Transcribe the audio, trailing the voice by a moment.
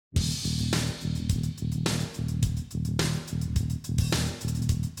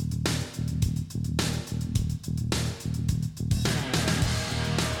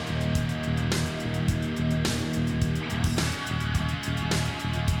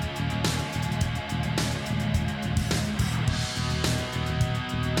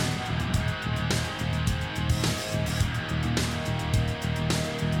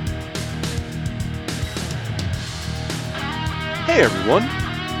Hey everyone,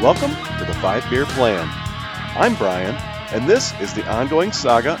 welcome to the 5 Beer Plan. I'm Brian, and this is the ongoing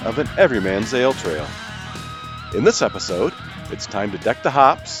saga of an everyman's ale trail. In this episode, it's time to deck the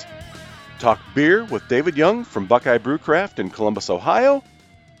hops, talk beer with David Young from Buckeye Brewcraft in Columbus, Ohio,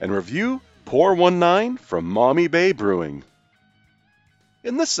 and review Pour 19 from Maumee Bay Brewing.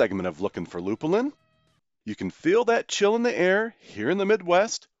 In this segment of Looking for Lupulin, you can feel that chill in the air here in the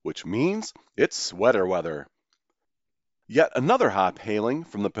Midwest, which means it's sweater weather. Yet another hop hailing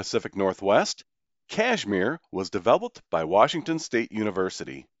from the Pacific Northwest, Cashmere, was developed by Washington State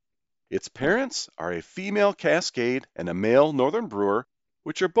University. Its parents are a female Cascade and a male Northern Brewer,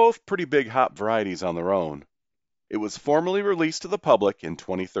 which are both pretty big hop varieties on their own. It was formally released to the public in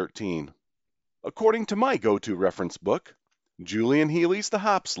 2013. According to my go-to reference book, Julian Healy's The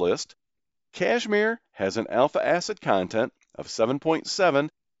Hops List, Cashmere has an alpha acid content of 7.7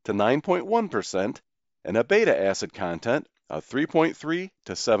 to 9.1% and a beta acid content of 3.3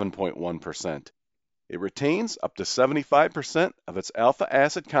 to 7.1%. It retains up to 75% of its alpha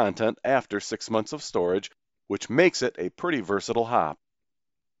acid content after 6 months of storage, which makes it a pretty versatile hop.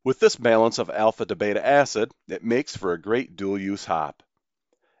 With this balance of alpha to beta acid, it makes for a great dual-use hop.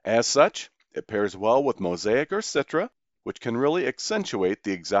 As such, it pairs well with Mosaic or Citra, which can really accentuate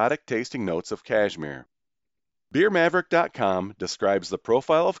the exotic tasting notes of Cashmere. BeerMaverick.com describes the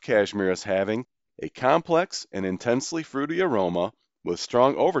profile of Cashmere as having a complex and intensely fruity aroma with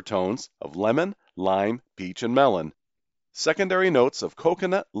strong overtones of lemon, lime, peach, and melon. Secondary notes of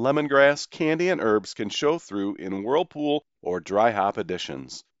coconut, lemongrass, candy, and herbs can show through in whirlpool or dry hop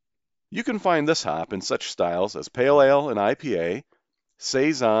additions. You can find this hop in such styles as Pale Ale and IPA,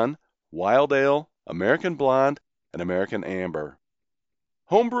 Saison, Wild Ale, American Blonde, and American Amber.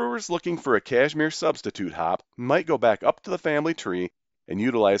 Homebrewers looking for a Cashmere substitute hop might go back up to the family tree and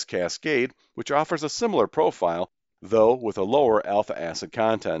utilize Cascade, which offers a similar profile, though with a lower alpha acid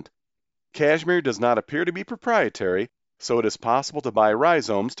content. Cashmere does not appear to be proprietary, so it is possible to buy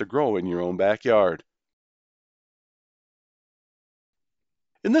rhizomes to grow in your own backyard.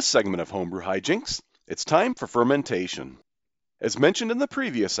 In this segment of Homebrew Hijinks, it's time for fermentation. As mentioned in the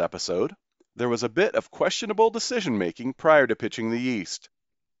previous episode, there was a bit of questionable decision-making prior to pitching the yeast.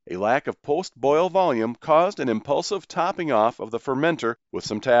 A lack of post-boil volume caused an impulsive topping off of the fermenter with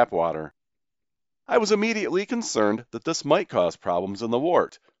some tap water. I was immediately concerned that this might cause problems in the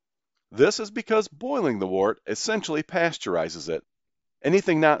wort. This is because boiling the wort essentially pasteurizes it.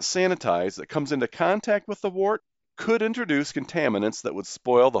 Anything not sanitized that comes into contact with the wort could introduce contaminants that would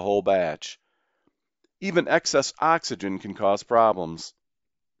spoil the whole batch. Even excess oxygen can cause problems.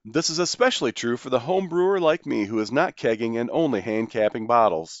 This is especially true for the home brewer like me who is not kegging and only hand capping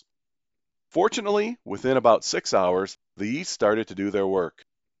bottles. Fortunately, within about 6 hours, the yeast started to do their work.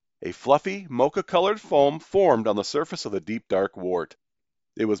 A fluffy, mocha-colored foam formed on the surface of the deep dark wort.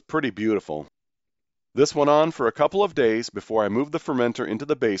 It was pretty beautiful. This went on for a couple of days before I moved the fermenter into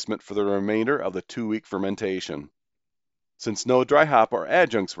the basement for the remainder of the 2-week fermentation. Since no dry hop or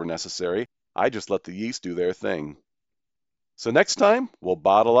adjuncts were necessary, I just let the yeast do their thing. So next time, we'll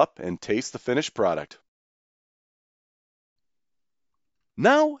bottle up and taste the finished product.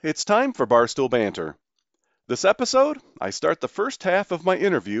 Now it's time for Barstool Banter. This episode, I start the first half of my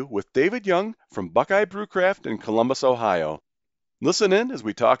interview with David Young from Buckeye Brewcraft in Columbus, Ohio. Listen in as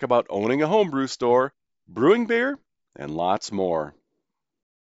we talk about owning a homebrew store, brewing beer, and lots more.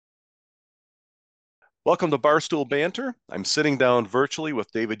 Welcome to Barstool Banter. I'm sitting down virtually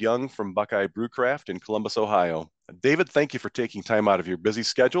with David Young from Buckeye Brewcraft in Columbus, Ohio. David, thank you for taking time out of your busy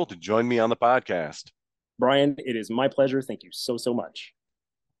schedule to join me on the podcast. Brian, it is my pleasure. Thank you so much.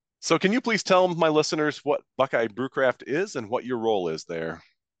 So can you please tell my listeners what Buckeye Brewcraft is and what your role is there?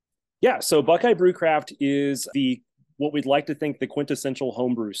 Yeah, so Buckeye Brewcraft is what we'd like to think the quintessential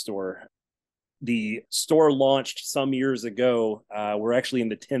homebrew store. The store launched some years ago. We're actually in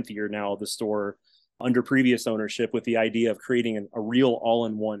the 10th year now of the store under previous ownership with the idea of creating a real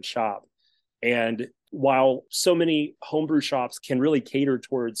all-in-one shop. And while so many homebrew shops can really cater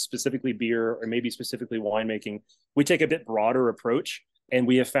towards specifically beer or maybe specifically winemaking, we take a bit broader approach. And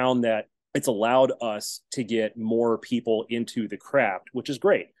we have found that it's allowed us to get more people into the craft, which is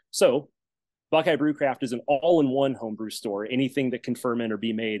great. So Buckeye Brewcraft is an all-in-one homebrew store. Anything that can ferment or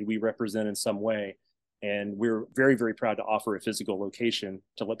be made, we represent in some way. And we're very, very proud to offer a physical location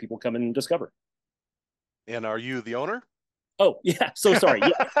to let people come in and discover. And are you the owner? Oh, yeah. So sorry.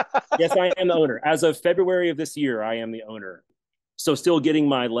 Yeah. Yes, I am the owner. As of February of this year, I am the owner. So still getting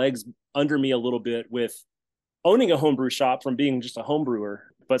my legs under me a little bit with owning a homebrew shop from being just a home brewer,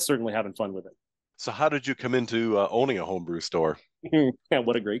 but certainly having fun with it. So how did you come into owning a homebrew store? Yeah,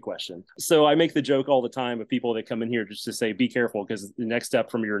 what a great question. So I make the joke all the time of people that come in here just to say, be careful, because the next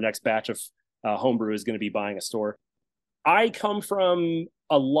step from your next batch of homebrew is going to be buying a store. I come from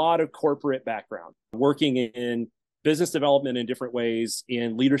a lot of corporate background, working in business development in different ways,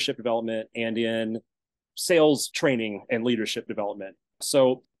 in leadership development, and in sales training and leadership development.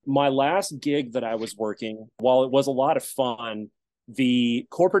 So my last gig that I was working, while it was a lot of fun, the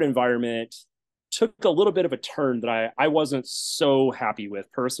corporate environment took a little bit of a turn that I wasn't so happy with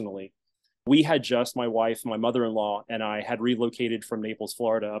personally. We had just, my wife, my mother-in-law, and I had relocated from Naples,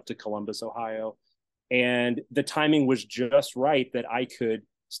 Florida up to Columbus, Ohio. And the timing was just right that I could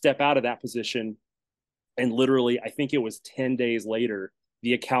step out of that position. And literally, I think it was 10 days later,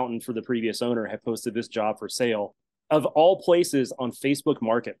 the accountant for the previous owner had posted this job for sale, of all places, on Facebook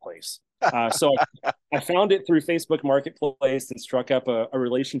Marketplace. So I found it through Facebook Marketplace and struck up a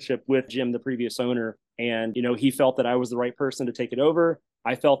relationship with Jim, the previous owner. And, he felt that I was the right person to take it over.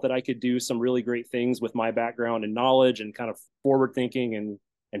 I felt that I could do some really great things with my background and knowledge and kind of forward thinking.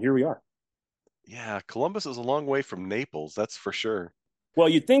 And here we are. Yeah, Columbus is a long way from Naples, that's for sure. Well,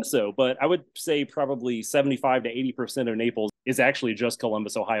 you'd think so, but I would say probably 75 to 80% of Naples is actually just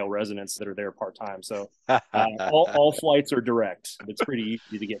Columbus, Ohio residents that are there part time. So all flights are direct. It's pretty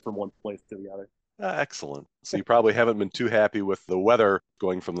easy to get from one place to the other. Excellent. So you probably haven't been too happy with the weather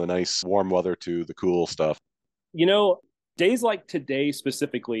going from the nice warm weather to the cool stuff. You know, days like today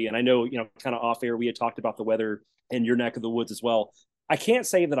specifically, and I know, kind of off air, we had talked about the weather in your neck of the woods as well. I can't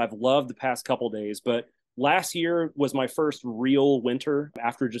say that I've loved the past couple days, but last year was my first real winter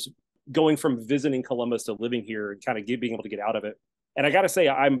after just going from visiting Columbus to living here and kind of being able to get out of it. And I got to say,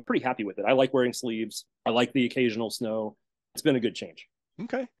 I'm pretty happy with it. I like wearing sleeves. I like the occasional snow. It's been a good change.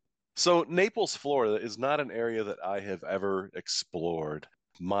 Okay. So Naples, Florida is not an area that I have ever explored.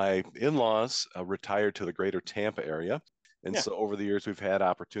 My in-laws retired to the greater Tampa area. And Yeah. so over the years, we've had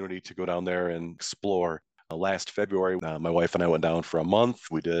opportunity to go down there and explore. Last February, my wife and I went down for a month.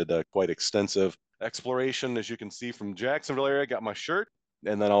 We did quite extensive exploration, as you can see from Jacksonville area. Got my shirt,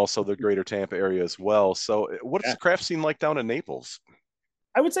 and then also the greater Tampa area as well. So what's Yeah. the craft scene like down in Naples?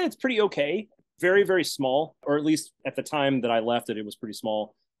 I would say it's pretty okay. Very, very small, or at least at the time that I left it, it was pretty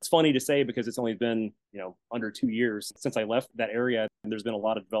small. It's funny to say because it's only been, under 2 years since I left that area. And there's been a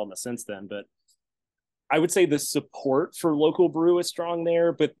lot of development since then. But I would say the support for local brew is strong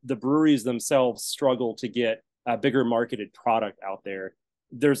there, but the breweries themselves struggle to get a bigger marketed product out there.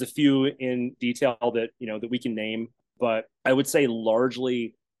 There's a few in detail that, that we can name, but I would say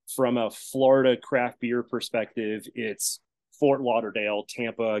largely from a Florida craft beer perspective, it's Fort Lauderdale,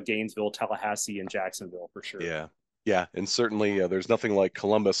 Tampa, Gainesville, Tallahassee, and Jacksonville for sure. Yeah. Yeah. And certainly there's nothing like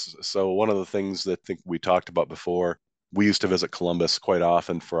Columbus. So one of the things that I think we talked about before, we used to visit Columbus quite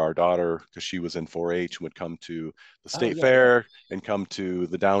often for our daughter because she was in 4-H and would come to the state fair and come to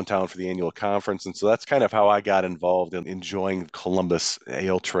the downtown for the annual conference. And so that's kind of how I got involved in enjoying Columbus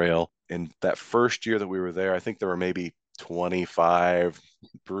Ale Trail. And that first year that we were there, I think there were maybe 25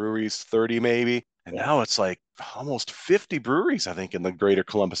 breweries, 30 maybe. And now it's like almost 50 breweries, I think, in the greater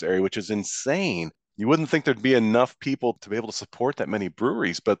Columbus area, which is insane. You wouldn't think there'd be enough people to be able to support that many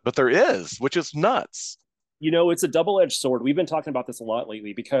breweries, but there is, which is nuts. It's a double-edged sword. We've been talking about this a lot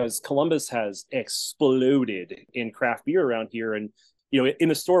lately because Columbus has exploded in craft beer around here. And, in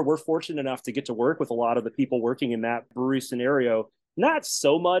the store, we're fortunate enough to get to work with a lot of the people working in that brewery scenario. Not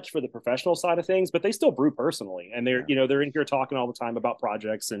so much for the professional side of things, but they still brew personally. And they're in here talking all the time about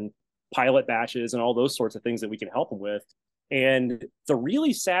projects and pilot batches and all those sorts of things that we can help them with. And the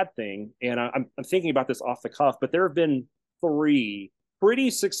really sad thing, and I'm thinking about this off the cuff, but there have been 3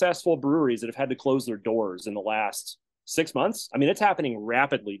 pretty successful breweries that have had to close their doors in the last 6 months. I mean, it's happening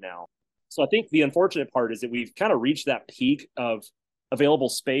rapidly now. So I think the unfortunate part is that we've kind of reached that peak of available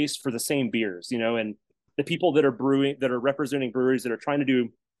space for the same beers, and the people that are brewing, that are representing breweries that are trying to do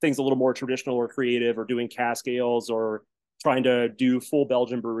things a little more traditional or creative or doing cask ales or trying to do full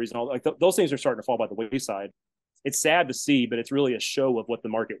Belgian breweries and all those things are starting to fall by the wayside. It's sad to see, but it's really a show of what the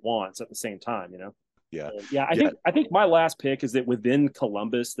market wants at the same time, Yeah. Yeah, I think my last pick is that within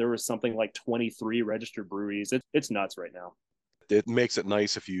Columbus there was something like 23 registered breweries. It's nuts right now. It makes it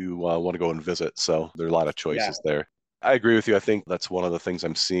nice if you want to go and visit. So there are a lot of choices there. I agree with you. I think that's one of the things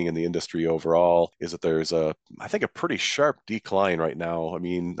I'm seeing in the industry overall is that there's I think a pretty sharp decline right now. I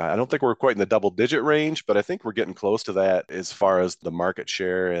mean, I don't think we're quite in the double digit range, but I think we're getting close to that as far as the market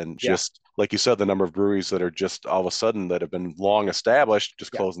share and just like you said, the number of breweries that are just all of a sudden that have been long established,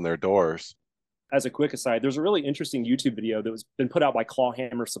 just closing their doors. As a quick aside, there's a really interesting YouTube video that was been put out by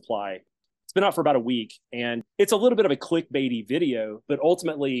Clawhammer Supply. It's been out for about a week, and it's a little bit of a clickbaity video, but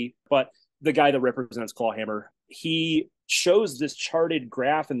the guy that represents Clawhammer, he shows this charted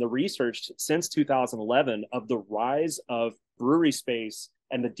graph in the research since 2011 of the rise of brewery space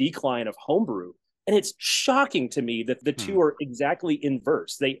and the decline of homebrew. And it's shocking to me that the two are exactly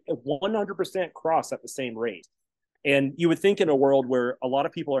inverse. They 100% cross at the same rate. And you would think in a world where a lot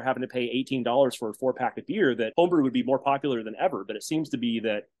of people are having to pay $18 for a 4-pack of beer that homebrew would be more popular than ever. But it seems to be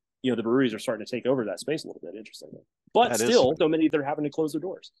that, the breweries are starting to take over that space a little bit, interestingly. But still, so many that are having to close their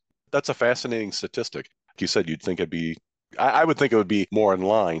doors. That's a fascinating statistic. Like you said, you'd think I would think it would be more in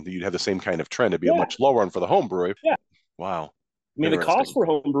line, that you'd have the same kind of trend. It'd be a much lower one for the home brewery. Yeah. Wow. I mean, the cost for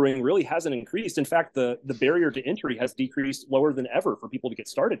home brewing really hasn't increased. In fact, the barrier to entry has decreased lower than ever for people to get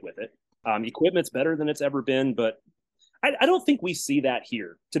started with it. Equipment's better than it's ever been, but I don't think we see that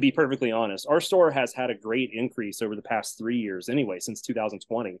here, to be perfectly honest. Our store has had a great increase over the past 3 years anyway, since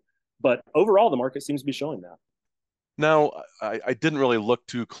 2020. But overall, the market seems to be showing that. Now, I didn't really look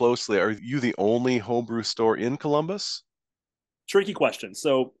too closely. Are you the only homebrew store in Columbus? Tricky question.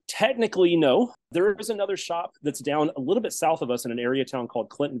 So technically, no. There is another shop that's down a little bit south of us in an area town called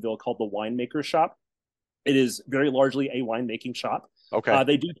Clintonville called the Winemaker Shop. It is very largely a winemaking shop. Okay.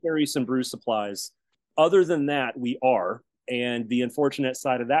 They do carry some brew supplies. Other than that, we are. And the unfortunate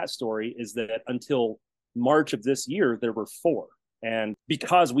side of that story is that until March of this year, there were 4. And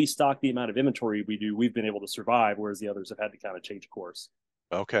because we stock the amount of inventory we do, we've been able to survive, whereas the others have had to kind of change course.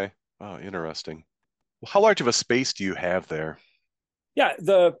 Okay. Oh, interesting. Well, how large of a space do you have there? Yeah,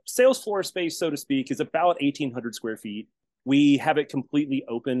 the sales floor space, so to speak, is about 1,800 square feet. We have it completely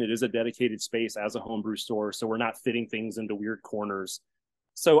open. It is a dedicated space as a homebrew store, so we're not fitting things into weird corners.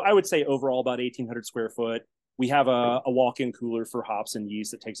 So I would say overall about 1,800 square foot. We have a walk-in cooler for hops and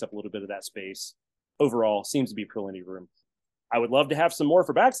yeast that takes up a little bit of that space. Overall, seems to be plenty of room. I would love to have some more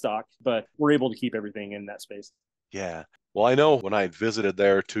for backstock, but we're able to keep everything in that space. Yeah. Well, I know when I visited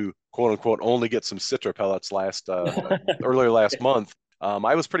there to quote unquote only get some Citra pellets earlier last month,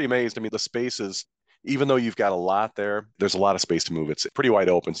 I was pretty amazed. I mean, the spaces, even though you've got a lot there, there's a lot of space to move. It's pretty wide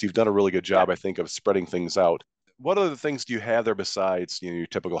open. So you've done a really good job, I think, of spreading things out. What other things do you have there besides, your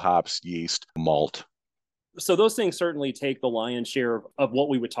typical hops, yeast, malt? So those things certainly take the lion's share of what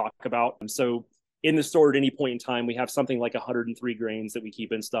we would talk about. So in the store at any point in time, we have something like 103 grains that we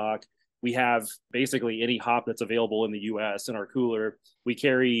keep in stock. We have basically any hop that's available in the US in our cooler. We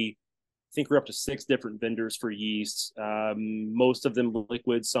carry, I think we're up to 6 different vendors for yeasts, most of them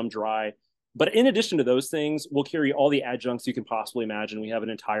liquid, some dry. But in addition to those things, we'll carry all the adjuncts you can possibly imagine. We have an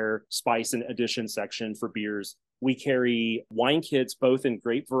entire spice and addition section for beers. We carry wine kits, both in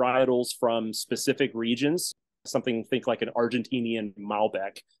grape varietals from specific regions, something think like an Argentinian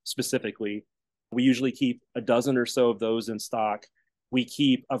Malbec specifically. We usually keep a dozen or so of those in stock. We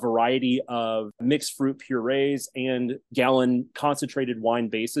keep a variety of mixed fruit purees and gallon concentrated wine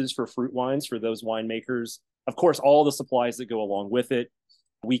bases for fruit wines for those winemakers. Of course, all the supplies that go along with it.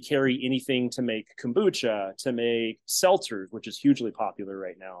 We carry anything to make kombucha, to make seltzers, which is hugely popular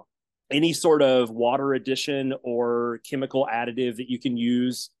right now. Any sort of water addition or chemical additive that you can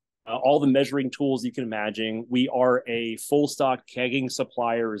use, all the measuring tools you can imagine. We are a full stock kegging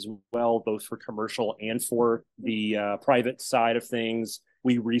supplier as well, both for commercial and for the private side of things.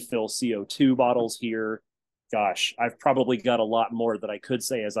 We refill CO2 bottles here. Gosh, I've probably got a lot more that I could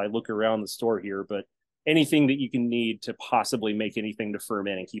say as I look around the store here, but anything that you can need to possibly make anything to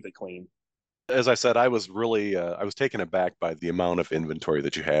ferment and keep it clean. As I said, I was really, I was taken aback by the amount of inventory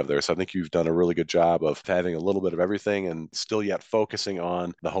that you have there. So I think you've done a really good job of having a little bit of everything and still yet focusing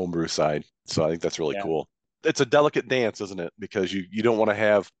on the homebrew side. So I think that's really cool. It's a delicate dance, isn't it? Because you don't want to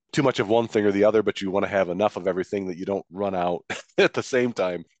have too much of one thing or the other, but you want to have enough of everything that you don't run out at the same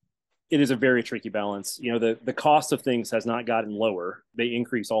time. It is a very tricky balance. The cost of things has not gotten lower. They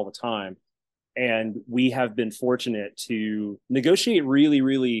increase all the time. And we have been fortunate to negotiate really,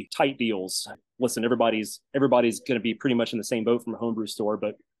 really tight deals. Listen, everybody's going to be pretty much in the same boat from a homebrew store,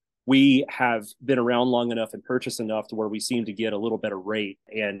 but we have been around long enough and purchased enough to where we seem to get a little better rate,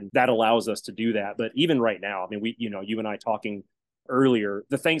 and that allows us to do that. But even right now, I mean, you and I talking earlier,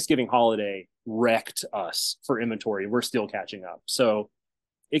 the Thanksgiving holiday wrecked us for inventory. We're still catching up. So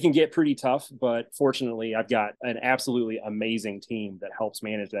it can get pretty tough, but fortunately, I've got an absolutely amazing team that helps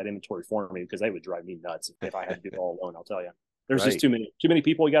manage that inventory for me, because they would drive me nuts if I had to do it all alone. I'll tell you, there's just too many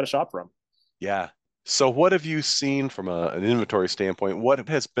people you got to shop from. Yeah. So what have you seen from an inventory standpoint? What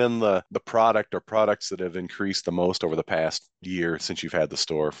has been the product or products that have increased the most over the past year since you've had the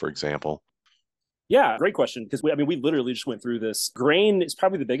store, for example? Yeah, great question. Because we literally just went through this. Grain is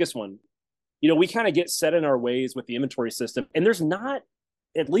probably the biggest one. We kind of get set in our ways with the inventory system, and there's not,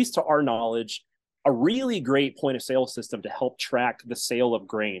 at least to our knowledge, a really great point of sale system to help track the sale of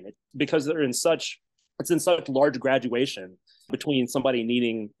grain because it's in such large graduation between somebody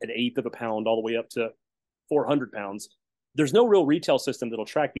needing an eighth of a pound all the way up to 400 pounds. There's no real retail system that'll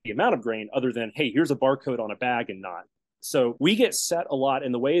track the amount of grain other than, hey, here's a barcode on a bag and not. So we get set a lot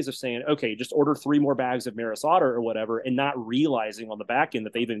in the ways of saying, okay, just order 3 more bags of Maris Otter or whatever, and not realizing on the back end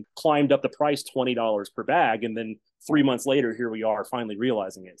that they've been climbed up the price $20 per bag. And then 3 months later, here we are finally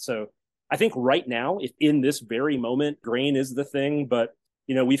realizing it. So I think right now, if in this very moment, grain is the thing, but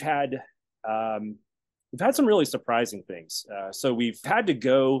we've had some really surprising things. So we've had to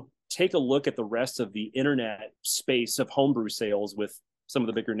go take a look at the rest of the internet space of homebrew sales with some of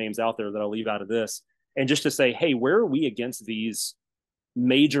the bigger names out there that I'll leave out of this. And just to say, hey, where are we against these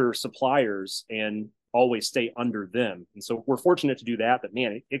major suppliers and always stay under them? And so we're fortunate to do that, but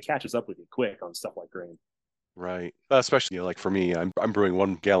man, it catches up with you quick on stuff like grain. Right. Especially, like for me, I'm brewing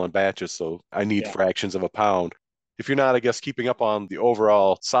 1-gallon batches, so I need fractions of a pound. If you're not, I guess, keeping up on the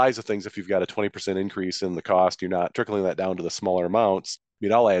overall size of things, if you've got a 20% increase in the cost, you're not trickling that down to the smaller amounts.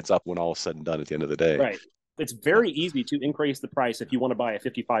 It all adds up when all is said and done at the end of the day. Right. It's very easy to increase the price if you want to buy a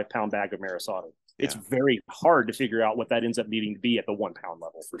 55-pound bag of Maris Otter. It's very hard to figure out what that ends up needing to be at the 1 pound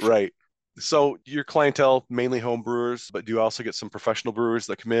level for sure. Right. So your clientele, mainly home brewers, but do you also get some professional brewers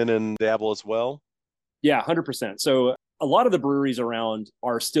that come in and dabble as well? Yeah, 100%. So a lot of the breweries around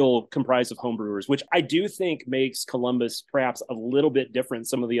are still comprised of home brewers, which I do think makes Columbus perhaps a little bit different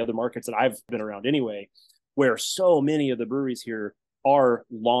some of the other markets that I've been around anyway, where so many of the breweries here are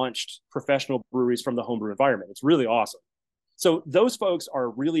launched professional breweries from the homebrew environment. It's really awesome. So those folks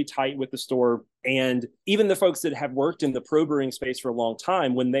are really tight with the store. And even the folks that have worked in the pro brewing space for a long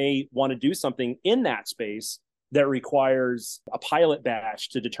time, when they want to do something in that space that requires a pilot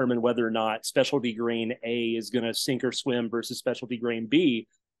batch to determine whether or not specialty grain A is going to sink or swim versus specialty grain B,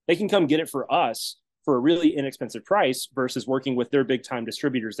 they can come get it for us for a really inexpensive price versus working with their big time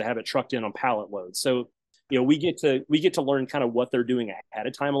distributors to have it trucked in on pallet loads. So we get to learn kind of what they're doing ahead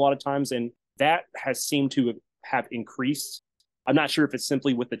of time a lot of times, and that has seemed to have increased. I'm not sure if it's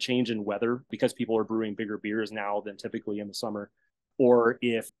simply with the change in weather because people are brewing bigger beers now than typically in the summer, or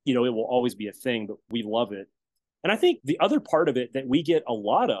if it will always be a thing, but we love it. And I think the other part of it that we get a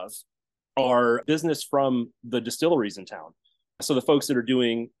lot of are business from the distilleries in town. So the folks that are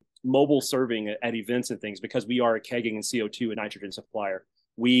doing mobile serving at events and things, because we are a kegging and CO2 and nitrogen supplier,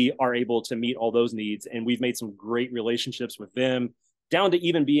 we are able to meet all those needs. And we've made some great relationships with them, down to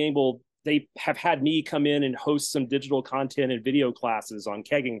even being able, they have had me come in and host some digital content and video classes on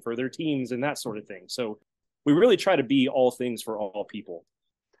kegging for their teams and that sort of thing. So we really try to be all things for all people.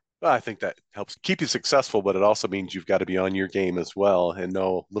 Well, I think that helps keep you successful, but it also means you've got to be on your game as well and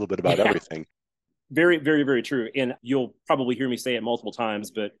know a little bit about everything. Very, very, very true. And you'll probably hear me say it multiple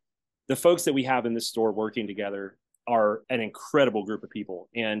times, but the folks that we have in this store working together are an incredible group of people.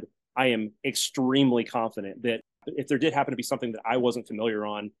 And I am extremely confident that if there did happen to be something that I wasn't familiar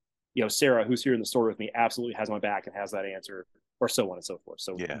on, Sarah, who's here in the store with me, absolutely has my back and has that answer, or so on and so forth.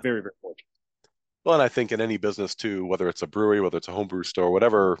 So very, very fortunate. Well, and I think in any business too, whether it's a brewery, whether it's a homebrew store,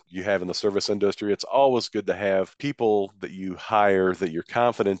 whatever you have in the service industry, it's always good to have people that you hire that you're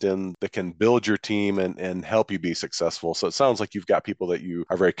confident in that can build your team and help you be successful. So it sounds like you've got people that you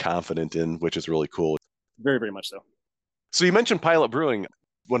are very confident in, which is really cool. Very, very much so. So you mentioned pilot brewing.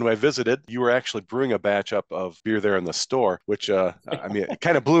 When I visited, you were actually brewing a batch up of beer there in the store, which, it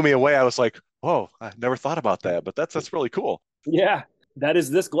kind of blew me away. I was like, whoa, I never thought about that, but that's really cool. Yeah. That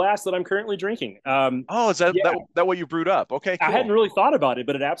is this glass that I'm currently drinking. Is that what you brewed up? Okay, cool. I hadn't really thought about it,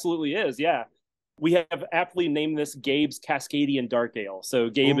 but it absolutely is. Yeah. We have aptly named this Gabe's Cascadian Dark Ale. So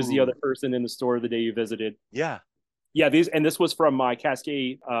Gabe is the other person in the store the day you visited. Yeah. Yeah. This was from my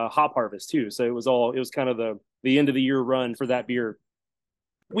Cascade hop harvest too. So it was kind of the end of the year run for that beer.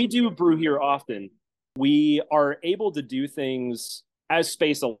 We do brew here often. We are able to do things as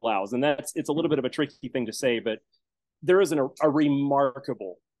space allows. And it's a little bit of a tricky thing to say, but there is a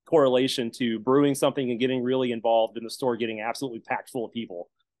remarkable correlation to brewing something and getting really involved in the store, getting absolutely packed full of people.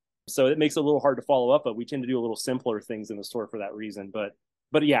 So it makes it a little hard to follow up, but we tend to do a little simpler things in the store for that reason. But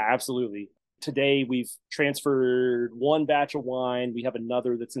yeah, absolutely. Today we've transferred one batch of wine. We have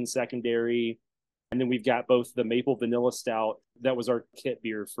another that's in secondary. And then we've got both the maple vanilla stout that was our kit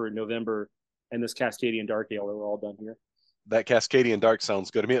beer for November and this Cascadian Dark Ale that we're all done here. That Cascadian Dark sounds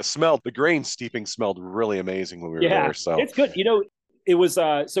good. I mean, the grain steeping smelled really amazing when we were there. So it's good. It was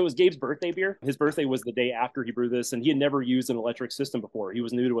Gabe's birthday beer. His birthday was the day after he brewed this, and he had never used an electric system before. He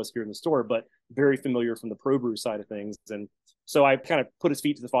was new to us here in the store, but very familiar from the pro brew side of things. And so I kind of put his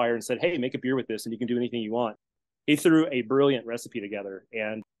feet to the fire and said, hey, make a beer with this and you can do anything you want. He threw a brilliant recipe together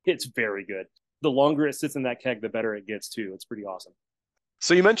and it's very good. the longer it sits in that keg, the better it gets too. It's pretty awesome.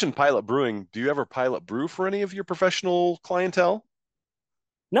 So you mentioned pilot brewing. Do you ever pilot brew for any of your professional clientele?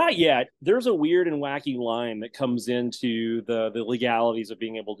 Not yet. There's a weird and wacky line that comes into the legalities of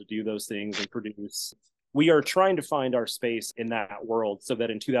being able to do those things and produce. We are trying to find our space in that world so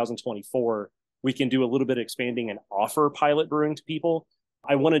that in 2024 we can do a little bit of expanding and offer pilot brewing to people.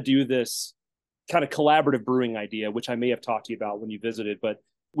 I want to do this kind of collaborative brewing idea, which I may have talked to you about when you visited, but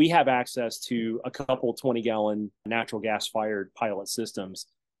we have access to a couple 20-gallon natural gas fired pilot systems.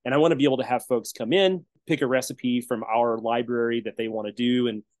 And I want to be able to have folks come in, pick a recipe from our library that they want to do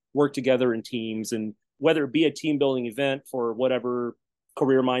and work together in teams. And whether it be a team building event for whatever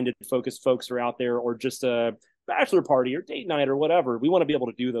career minded focused folks are out there, or just a bachelor party or date night or whatever, we want to be able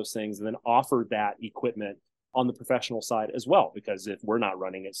to do those things and then offer that equipment on the professional side as well. Because if we're not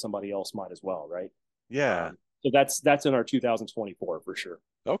running it, somebody else might as well, right? Yeah. So that's in our 2024 for sure.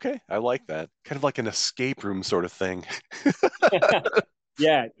 Okay, I like that. Kind of like an escape room sort of thing.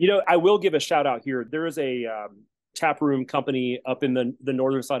 Yeah, I will give a shout out here. There is a tap room company up in the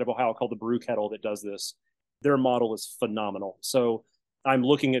northern side of Ohio called the Brew Kettle that does this. Their model is phenomenal. So I'm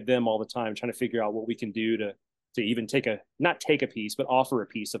looking at them all the time, trying to figure out what we can do to even not take a piece, but offer a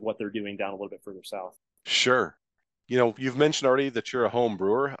piece of what they're doing down a little bit further south. Sure. You've mentioned already that you're a home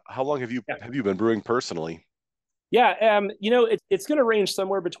brewer. How long have you been brewing personally? Yeah, it's going to range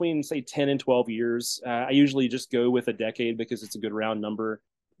somewhere between, say, 10 and 12 years. I usually just go with a decade because it's a good round number.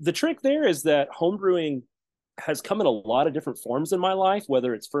 The trick there is that home brewing has come in a lot of different forms in my life,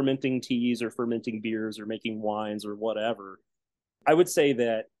 whether it's fermenting teas or fermenting beers or making wines or whatever. I would say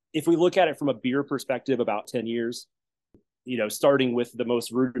that if we look at it from a beer perspective, about 10 years, starting with the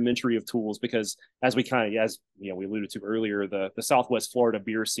most rudimentary of tools, because as we we alluded to earlier, the Southwest Florida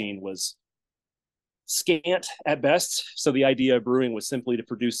beer scene was scant at best. So the idea of brewing was simply to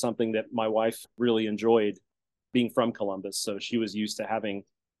produce something that my wife really enjoyed, being from Columbus. So she was used to having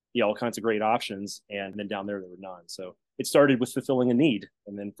all kinds of great options. And then down there were none. So it started with fulfilling a need.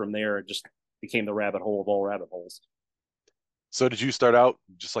 And then from there, it just became the rabbit hole of all rabbit holes. So did you start out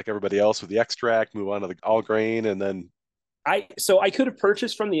just like everybody else with the extract, move on to the all grain, and then? I could have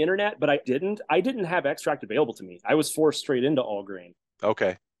purchased from the internet, but I didn't. I didn't have extract available to me. I was forced straight into all grain.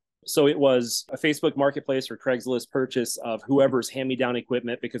 Okay. So it was a Facebook marketplace or Craigslist purchase of whoever's hand-me-down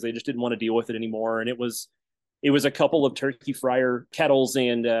equipment because they just didn't want to deal with it anymore. And it was a couple of turkey fryer kettles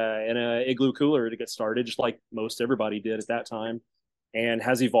and a igloo cooler to get started, just like most everybody did at that time, and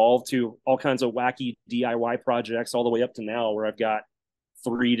has evolved to all kinds of wacky DIY projects all the way up to now where I've got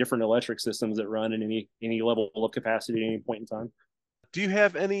 3 different electric systems that run in any level of capacity at any point in time. Do you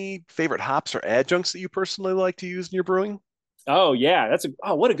have any favorite hops or adjuncts that you personally like to use in your brewing? Oh yeah,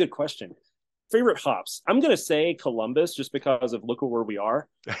 what a good question. Favorite hops? I'm gonna say Columbus, just because of look at where we are.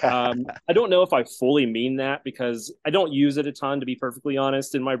 I don't know if I fully mean that because I don't use it a ton, to be perfectly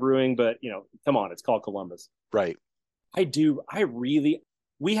honest, in my brewing. But come on, it's called Columbus. Right. I do.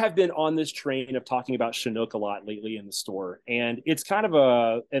 We have been on this train of talking about Chinook a lot lately in the store, and it's kind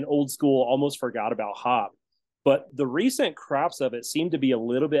of an old school, almost forgot about hop. But the recent crops of it seem to be a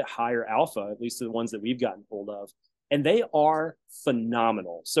little bit higher alpha, at least the ones that we've gotten hold of. And they are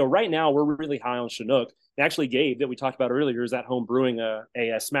phenomenal. So right now we're really high on Chinook. Actually, Gabe, that we talked about earlier, is at home brewing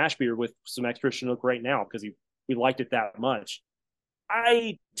a smash beer with some extra Chinook right now because he liked it that much.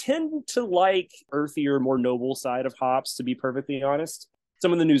 I tend to like earthier, more noble side of hops, to be perfectly honest.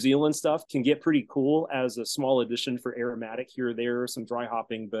 Some of the New Zealand stuff can get pretty cool as a small addition for aromatic here or there, some dry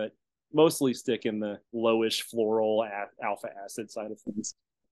hopping, but mostly stick in the lowish floral alpha acid side of things.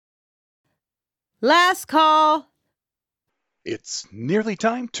 Last call. It's nearly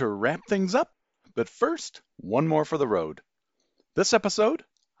time to wrap things up, but first, one more for the road. This episode,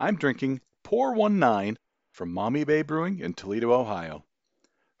 I'm drinking Pour 19 from Maumee Bay Brewing in Toledo, Ohio.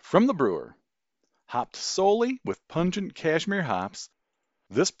 From the brewer, hopped solely with pungent cashmere hops,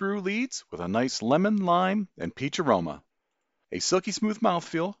 this brew leads with a nice lemon, lime, and peach aroma. A silky smooth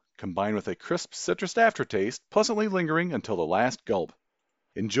mouthfeel combined with a crisp citrus aftertaste pleasantly lingering until the last gulp.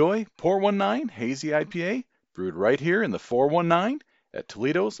 Enjoy Pour 19 Hazy IPA, brewed right here in the 419 at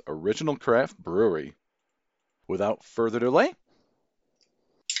Toledo's original craft brewery. Without further delay.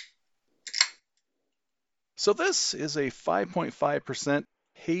 So this is a 5.5%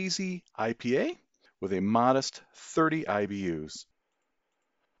 hazy IPA with a modest 30 IBUs.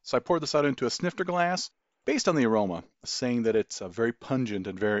 So I poured this out into a snifter glass based on the aroma, saying that it's very pungent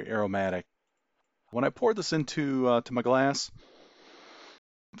and very aromatic. When I poured this into my glass,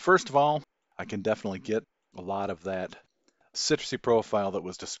 first of all, I can definitely get a lot of that citrusy profile that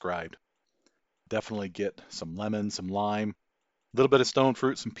was described. Definitely get some lemon, some lime, a little bit of stone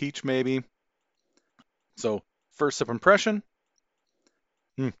fruit, some peach maybe. So first sip impression,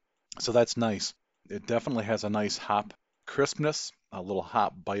 so that's nice. It definitely has a nice hop crispness, a little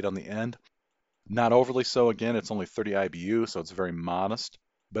hop bite on the end. Not overly so. Again, it's only 30 IBU, so it's very modest,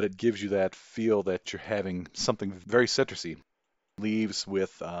 but it gives you that feel that you're having something very citrusy. Leaves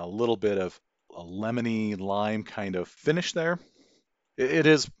with a little bit of a lemony lime kind of finish there. It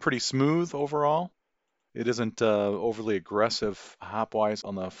is pretty smooth overall. It isn't overly aggressive hop-wise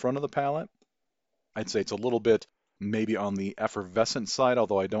on the front of the palate. I'd say it's a little bit maybe on the effervescent side,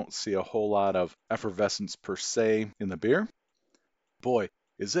 although I don't see a whole lot of effervescence per se in the beer. Boy,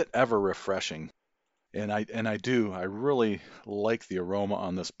 is it ever refreshing. And I really like the aroma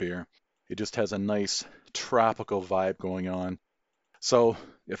on this beer. It just has a nice tropical vibe going on. So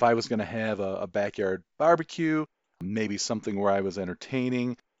if I was going to have a backyard barbecue, maybe something where I was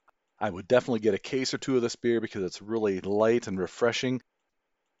entertaining, I would definitely get a case or two of this beer because it's really light and refreshing.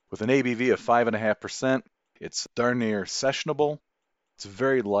 With an ABV of 5.5%, it's darn near sessionable. It's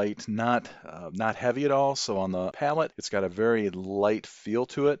very light, not heavy at all. So on the palate, it's got a very light feel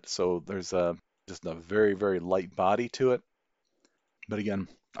to it. So there's just a very, very light body to it. But again,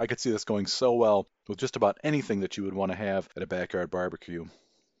 I could see this going so well with just about anything that you would want to have at a backyard barbecue.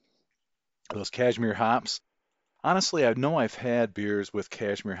 Those cashmere hops. Honestly, I know I've had beers with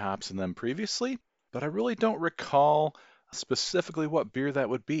cashmere hops in them previously, but I really don't recall specifically what beer that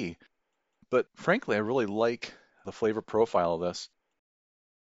would be. But frankly, I really like the flavor profile of this.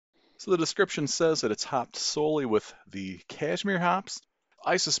 So the description says that it's hopped solely with the cashmere hops.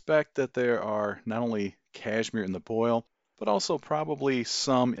 I suspect that there are not only cashmere in the boil, but also probably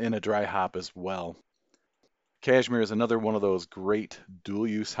some in a dry hop as well. Cashmere is another one of those great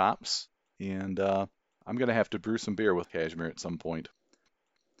dual-use hops, and I'm going to have to brew some beer with cashmere at some point.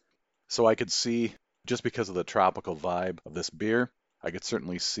 So I could see, just because of the tropical vibe of this beer, I could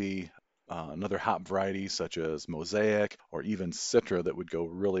certainly see another hop variety such as Mosaic or even Citra that would go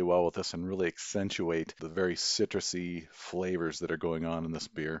really well with this and really accentuate the very citrusy flavors that are going on in this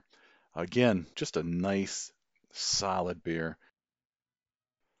beer. Again, just a nice, solid beer.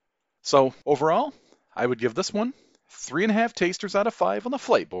 So overall, I would give this one 3.5 tasters out of 5 on the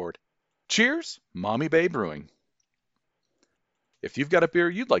flight board. Cheers, Maumee Bay Brewing. If you've got a beer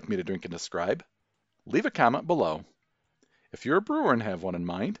you'd like me to drink and describe, leave a comment below. If you're a brewer and have one in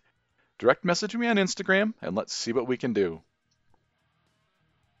mind, direct message me on Instagram and let's see what we can do.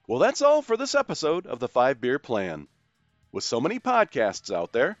 Well, that's all for this episode of the 5 Beer Plan. With so many podcasts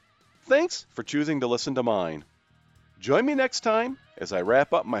out there, thanks for choosing to listen to mine. Join me next time as I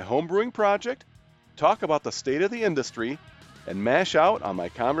wrap up my homebrewing project, talk about the state of the industry, and mash out on my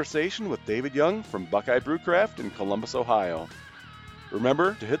conversation with David Young from Buckeye Brewcraft in Columbus, Ohio.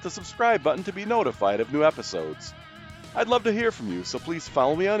 Remember to hit the subscribe button to be notified of new episodes. I'd love to hear from you, so please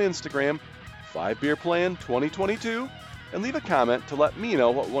follow me on Instagram, 5beerplan2022, and leave a comment to let me know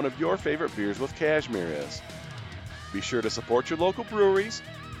what one of your favorite beers with cashmere is. Be sure to support your local breweries,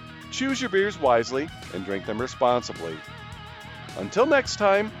 choose your beers wisely, and drink them responsibly. Until next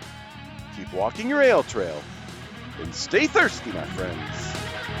time, keep walking your ale trail, and stay thirsty, my friends.